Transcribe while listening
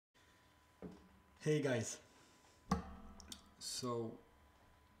Hey guys, so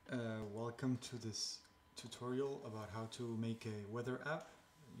welcome to this tutorial about how to make a weather app.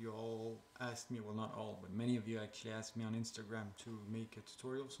 You all asked me, well not all, but many of you actually asked me on Instagram to make a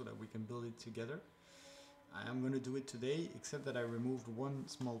tutorial so that we can build it together. I am going to do it today, except that I removed one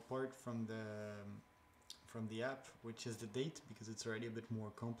small part from the app, which is the date, because it's already a bit more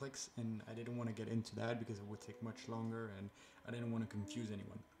complex and I didn't want to get into that because it would take much longer and I didn't want to confuse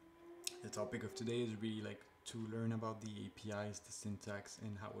anyone. The topic of today is really like to learn about the APIs, the syntax,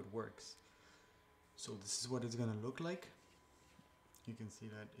 and how it works. So this is what it's gonna look like. You can see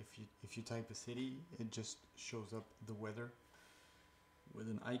that if you type a city, it just shows up the weather with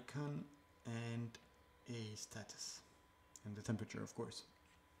an icon and a status and the temperature, of course.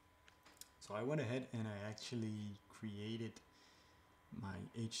 So I went ahead and I actually created my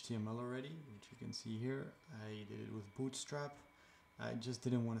HTML already, which you can see here. I did it with Bootstrap. I just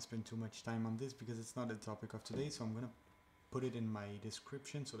didn't want to spend too much time on this because it's not the topic of today, so I'm gonna put it in my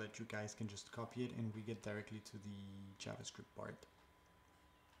description so that you guys can just copy it and we get directly to the JavaScript part.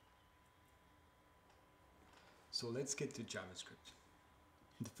 So let's get to JavaScript.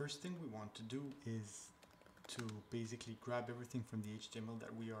 The first thing we want to do is to basically grab everything from the HTML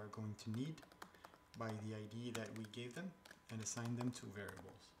that we are going to need by the ID that we gave them and assign them to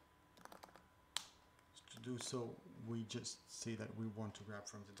variables. To do so, we just say that we want to grab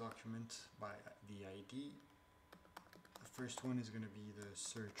from the document by the ID. The first one is going to be the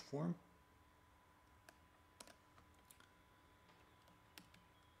search form.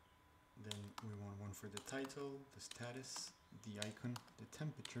 Then we want one for the title, the status, the icon, the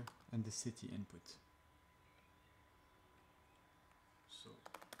temperature, and the city input. So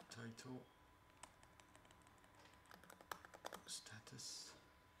title, status,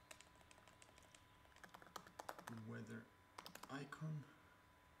 weather icon,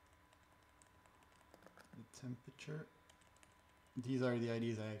 the temperature. These are the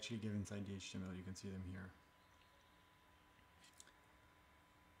IDs I actually give inside the HTML. You can see them here.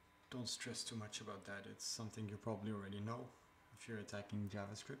 Don't stress too much about that. It's something you probably already know if you're attacking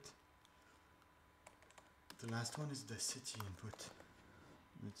JavaScript. The last one is the city input.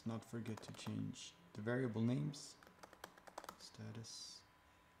 Let's not forget to change the variable names, status,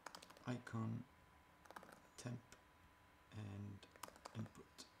 icon, temp, and input.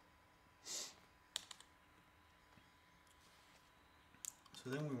 So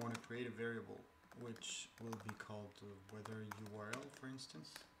then we want to create a variable which will be called the weather URL, for instance,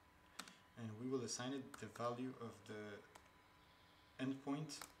 and we will assign it the value of the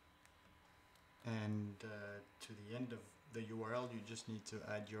endpoint, and to the end of the URL you just need to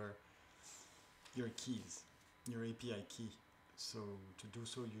add your keys, your API key. So to do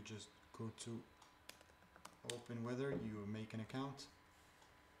so, you just go to open weather, you make an account,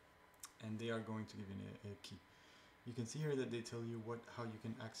 and they are going to give you a key. You can see here that they tell you how you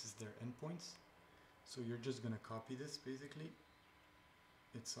can access their endpoints. So you're just gonna copy this basically.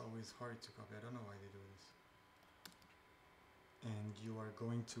 It's always hard to copy, I don't know why they do this. And you are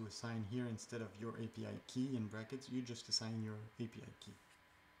going to assign here, instead of your API key in brackets, you just assign your API key.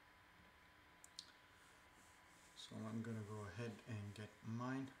 So I'm gonna go ahead and get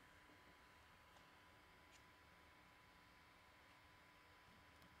mine.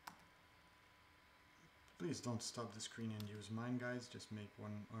 Please don't stop the screen and use mine, guys, just make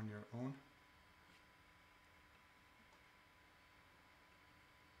one on your own.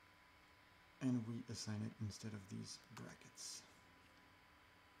 And we assign it instead of these brackets.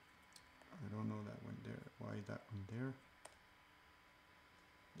 I don't know that one there, why that one there.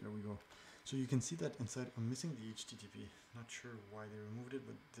 There we go. So you can see that inside I'm missing the HTTP. Not sure why they removed it,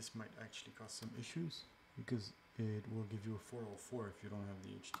 but this might actually cause some issues because it will give you a 404 if you don't have the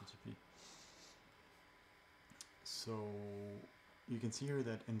HTTP. So you can see here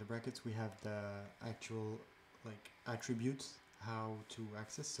that in the brackets we have the actual like attributes, how to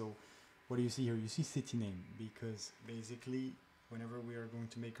access. So what do you see here? You see city name, because basically whenever we are going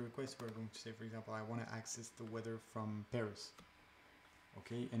to make a request, we're going to say, for example, I want to access the weather from Paris.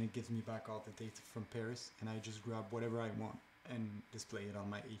 Okay, and it gives me back all the data from Paris, and I just grab whatever I want and display it on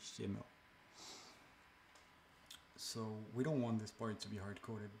my HTML. So we don't want this part to be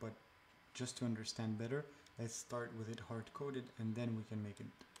hard-coded, but just to understand better, let's start with it hard-coded and then we can make it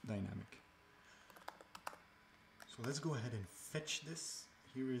dynamic. So let's go ahead and fetch this.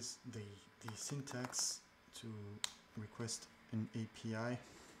 Here is the syntax to request an API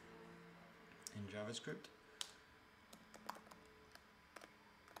in JavaScript.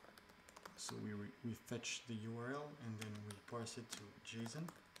 So we fetch the URL and then we parse it to JSON.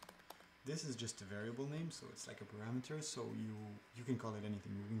 This is just a variable name, so it's like a parameter, so you can call it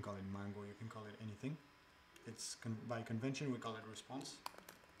anything. You can call it mango, you can call it anything. It's by convention we call it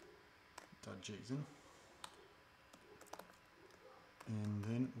response.json. And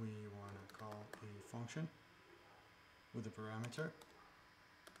then we want to call a function with a parameter.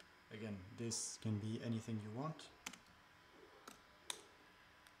 Again, this can be anything you want.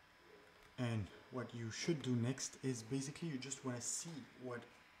 And what you should do next is basically you just want to see what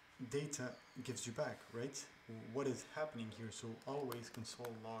data gives you back, right? What is happening here? So always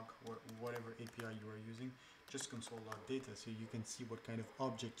console log or whatever API you are using, just console log data so you can see what kind of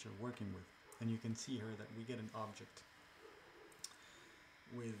object you're working with. And you can see here that we get an object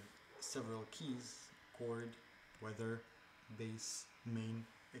with several keys: chord, weather, base, main,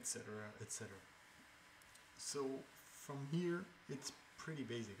 etc., etc. So from here it's pretty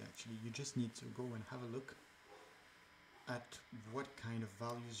basic actually. You just need to go and have a look at what kind of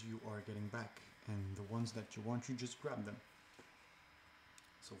values you are getting back, and the ones that you want, you just grab them.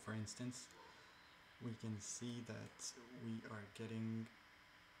 So for instance, we can see that we are getting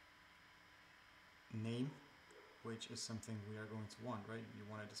name, which is something we are going to want, right? You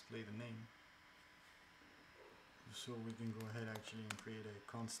want to display the name. So we can go ahead actually and create a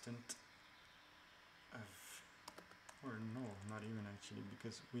constant of, or no, not even actually,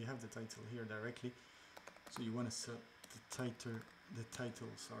 because we have the title here directly. So you want to set the title,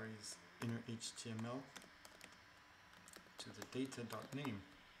 is inner HTML to the data.name,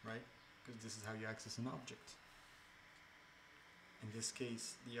 right? Because this is how you access an object. In this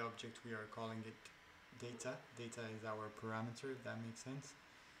case, the object, we are calling it data. Data is our parameter, if that makes sense.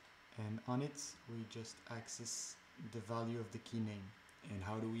 And on it, we just access the value of the key name. And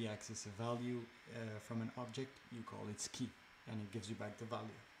how do we access a value from an object? You call its key, and it gives you back the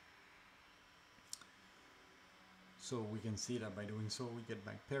value. So we can see that by doing so, we get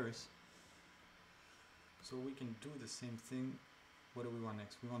back Paris. So we can do the same thing. What do we want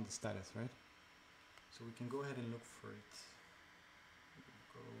next? We want the status, right? So we can go ahead and look for it.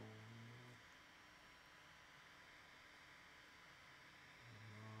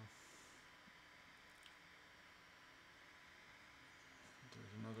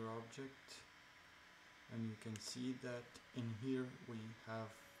 There's another object, and you can see that in here we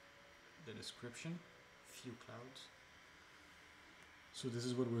have the description, few clouds. So this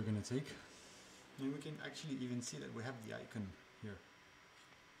is what we're going to take, and we can actually even see that we have the icon here.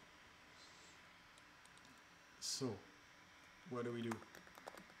 So what do? We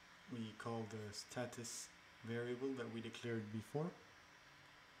call the status variable that we declared before,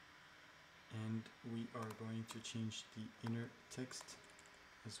 and we are going to change the inner text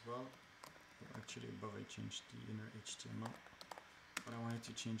as well. Actually above I changed the inner HTML, but I wanted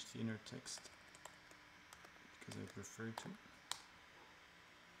to change the inner text because I prefer to.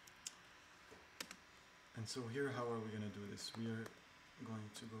 And so here, how are we going to do this? We are going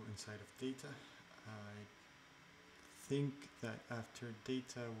to go inside of data. I think that after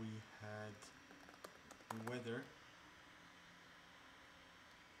data we had weather.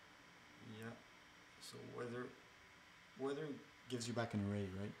 Yeah, so weather gives you back an array,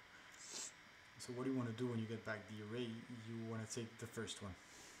 right? So what do you want to do when you get back the array? You want to take the first one.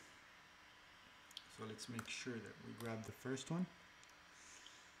 So let's make sure that we grab the first one.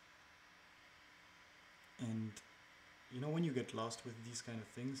 And you know, when you get lost with these kind of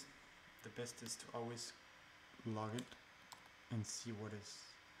things, the best is to always log it and see what is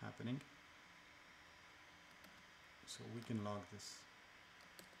happening. So we can log this.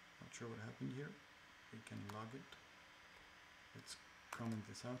 Not sure what happened here. We can log it. Let's comment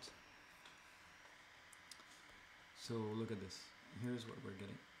this out. So look at this. Here's what we're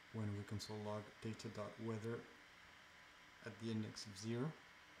getting when we console log data.weather at the index of 0.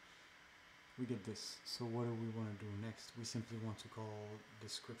 We get this. So what do we want to do next? We simply want to call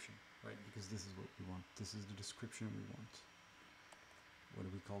description, right? Because this is what we want. This is the description we want. What do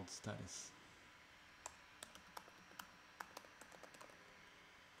we call status?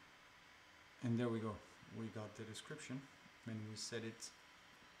 And there we go. We got the description, and we set it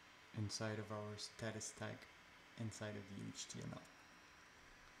inside of our status tag inside of the HTML.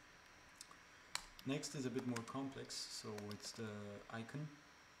 Next is a bit more complex, so it's the icon.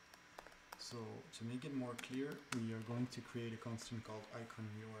 So to make it more clear, we are going to create a constant called icon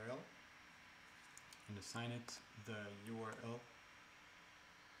URL and assign it the URL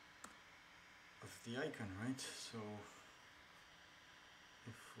of the icon, right? So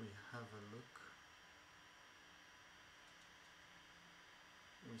if we have a look,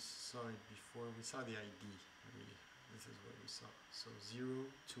 we saw it before, we saw the ID, really. This is what we saw. So 0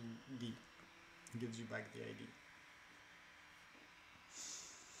 to D gives you back the ID.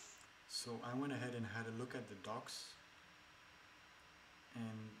 So I went ahead and had a look at the docs,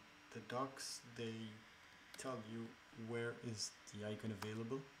 and the docs, they tell you where is the icon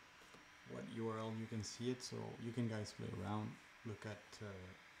available, what URL you can see it, so you can guys play around, look at,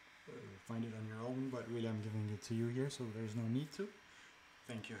 find it on your own, but really I'm giving it to you here, so there's no need to.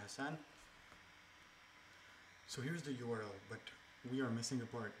 Thank you, Hassan. So here's the URL, but we are missing a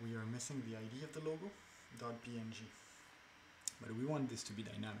part. We are missing the ID of the logo, .png. But we want this to be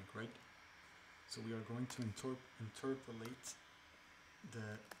dynamic, right? So we are going to interpolate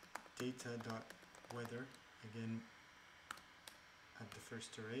the data.weather again at the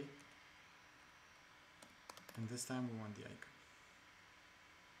first array, and this time we want the icon.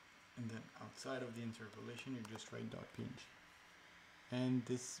 And then outside of the interpolation, you just write .png, and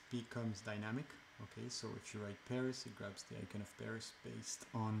this becomes dynamic. Okay, so if you write Paris, it grabs the icon of Paris based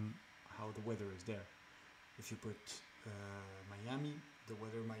on how the weather is there. If you put Miami, the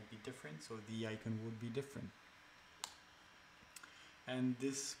weather might be different, so the icon would be different. And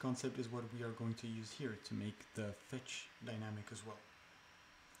this concept is what we are going to use here to make the fetch dynamic as well.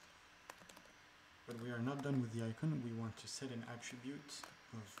 But we are not done with the icon. We want to set an attribute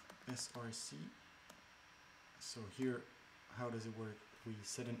of src. So here, how does it work? We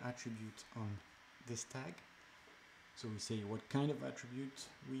set an attribute on this tag. So we say what kind of attribute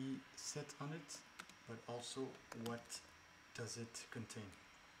we set on it, but also what does it contain?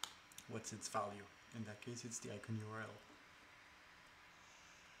 What's its value? In that case, it's the icon URL.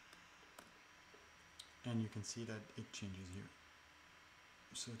 And you can see that it changes here.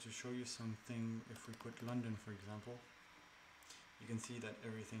 So to show you something, if we put London, for example, you can see that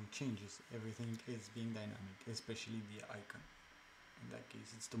everything changes. Everything is being dynamic, especially the icon. In that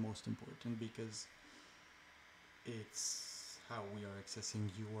case, it's the most important because it's how we are accessing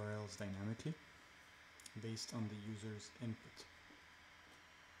URLs dynamically based on the user's input.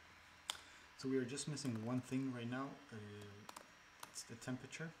 So we are just missing one thing right now. It's the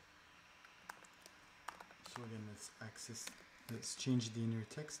temperature. So again, let's change the inner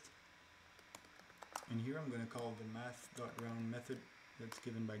text. And here I'm going to call the math.round method that's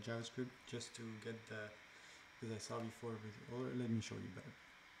given by JavaScript just to get the, as I saw before, or let me show you better.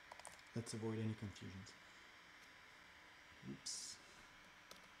 Let's avoid any confusions. Oops.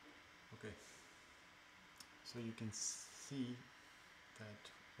 Okay. So you can see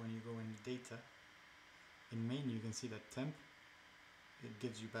that when you go in data, in main you can see that temp, it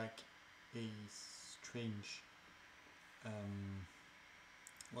gives you back a strange,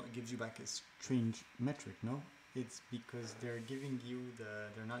 well, it gives you back a strange metric, no? It's because they're giving you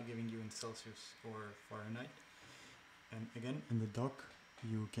they're not giving you in Celsius or Fahrenheit. And again, in the doc,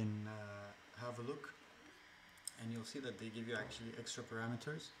 you can have a look, and you'll see that they give you actually extra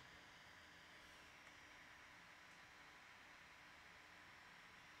parameters.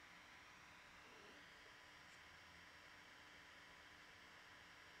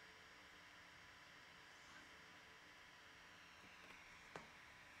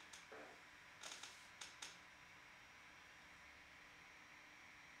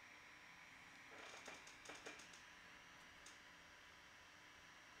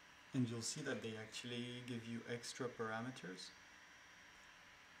 And you'll see that they actually give you extra parameters.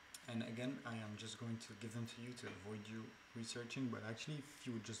 And again, I am just going to give them to you to avoid you researching, but actually if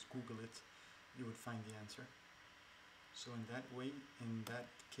you would just Google it, you would find the answer. So in that way, in that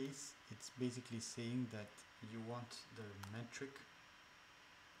case, it's basically saying that you want the metric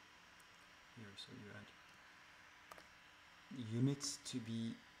here, so you add units to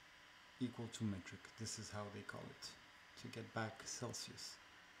be equal to metric. This is how they call it, to get back Celsius.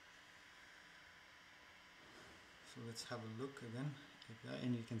 So let's have a look again,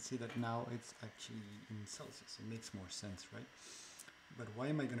 and you can see that now it's actually in Celsius. It makes more sense, right? But why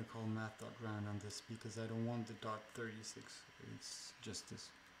am I going to call math.round on this? Because I don't want the .36, it's just this.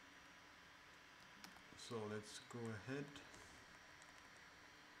 So let's go ahead.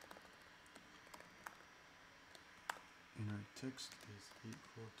 Inner text is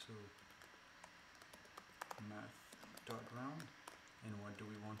equal to math.round, and what do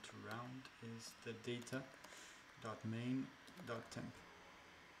we want to round is the data .main.temp,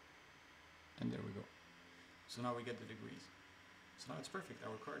 and there we go. So now we get the degrees. So now it's perfect.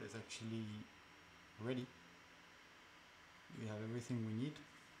 Our card is actually ready. We have everything we need.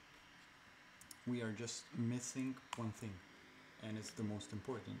 We are just missing one thing, and it's the most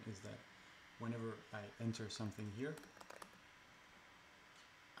important, is that whenever I enter something here,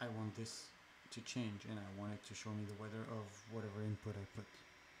 I want this to change, and I want it to show me the weather of whatever input I put.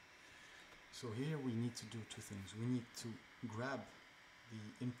 So here we need to do two things. We need to grab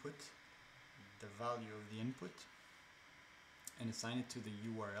the input, the value of the input, and assign it to the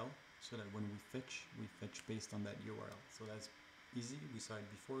URL so that when we fetch based on that URL. So that's easy, we saw it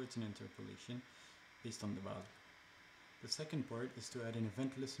before, it's an interpolation based on the value. The second part is to add an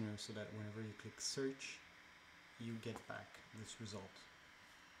event listener so that whenever you click search, you get back this result.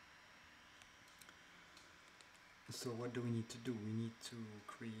 So what do we need to do? We need to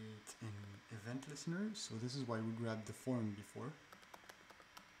create an event listener. So this is why we grabbed the form before.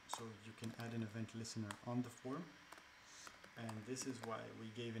 So you can add an event listener on the form. And this is why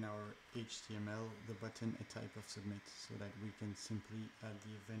we gave in our HTML the button a type of submit, so that we can simply add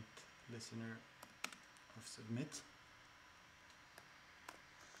the event listener of submit.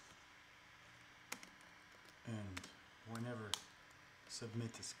 And whenever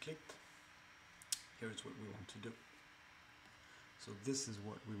submit is clicked, here's what we want to do. So this is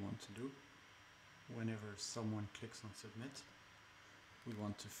what we want to do. Whenever someone clicks on submit, we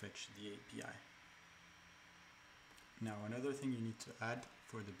want to fetch the API. Now another thing you need to add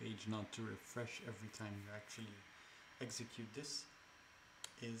for the page not to refresh every time you actually execute this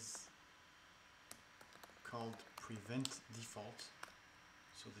is called prevent default,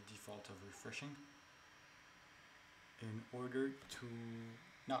 so the default of refreshing, in order to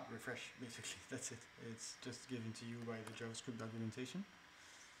not refresh, basically. That's it. It's just given to you by the JavaScript documentation,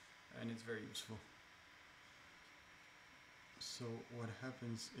 and it's very useful. So what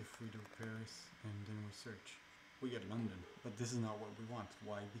happens if we do Paris and then we search? We get London, but this is not what we want.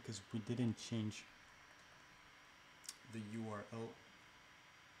 Why? Because we didn't change the URL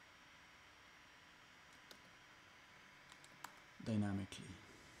dynamically.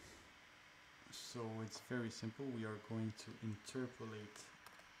 So it's very simple. We are going to interpolate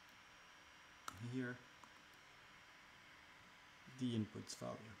here the inputs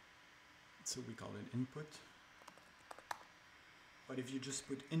value. So we call it input. But if you just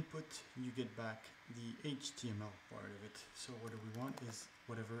put input, you get back the HTML part of it. So what do we want is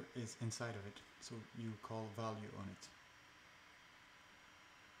whatever is inside of it. So you call value on it.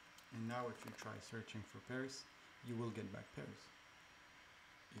 And now if you try searching for Paris, you will get back Paris.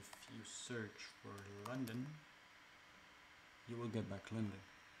 If you search for London, you will get back London.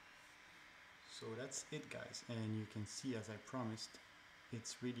 So that's it, guys. And you can see, as I promised,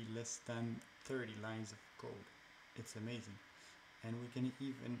 it's really less than 30 lines of code. It's amazing. And we can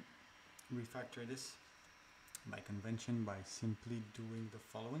even refactor this by convention by simply doing the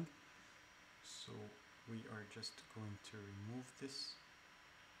following. So we are just going to remove this.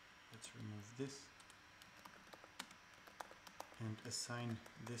 Let's remove this and assign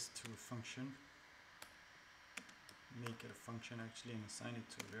this to a function. Make it a function actually and assign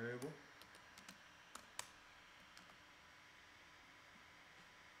it to a variable.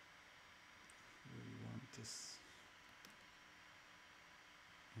 We want this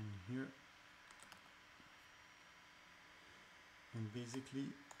in here, and basically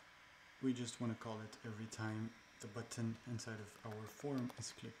we just want to call it every time the button inside of our form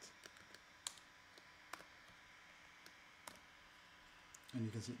is clicked. And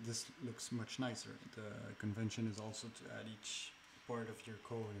you can see this looks much nicer. The convention is also to add each part of your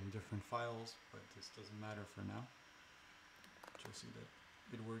code in different files, but this doesn't matter for now. You'll see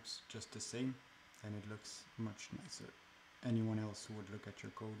that it works just the same and it looks much nicer. Anyone else who would look at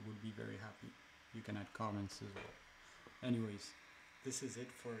your code would be very happy. You can add comments as well. Anyways, this is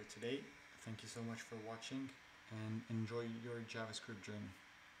it for today. Thank you so much for watching and enjoy your JavaScript journey.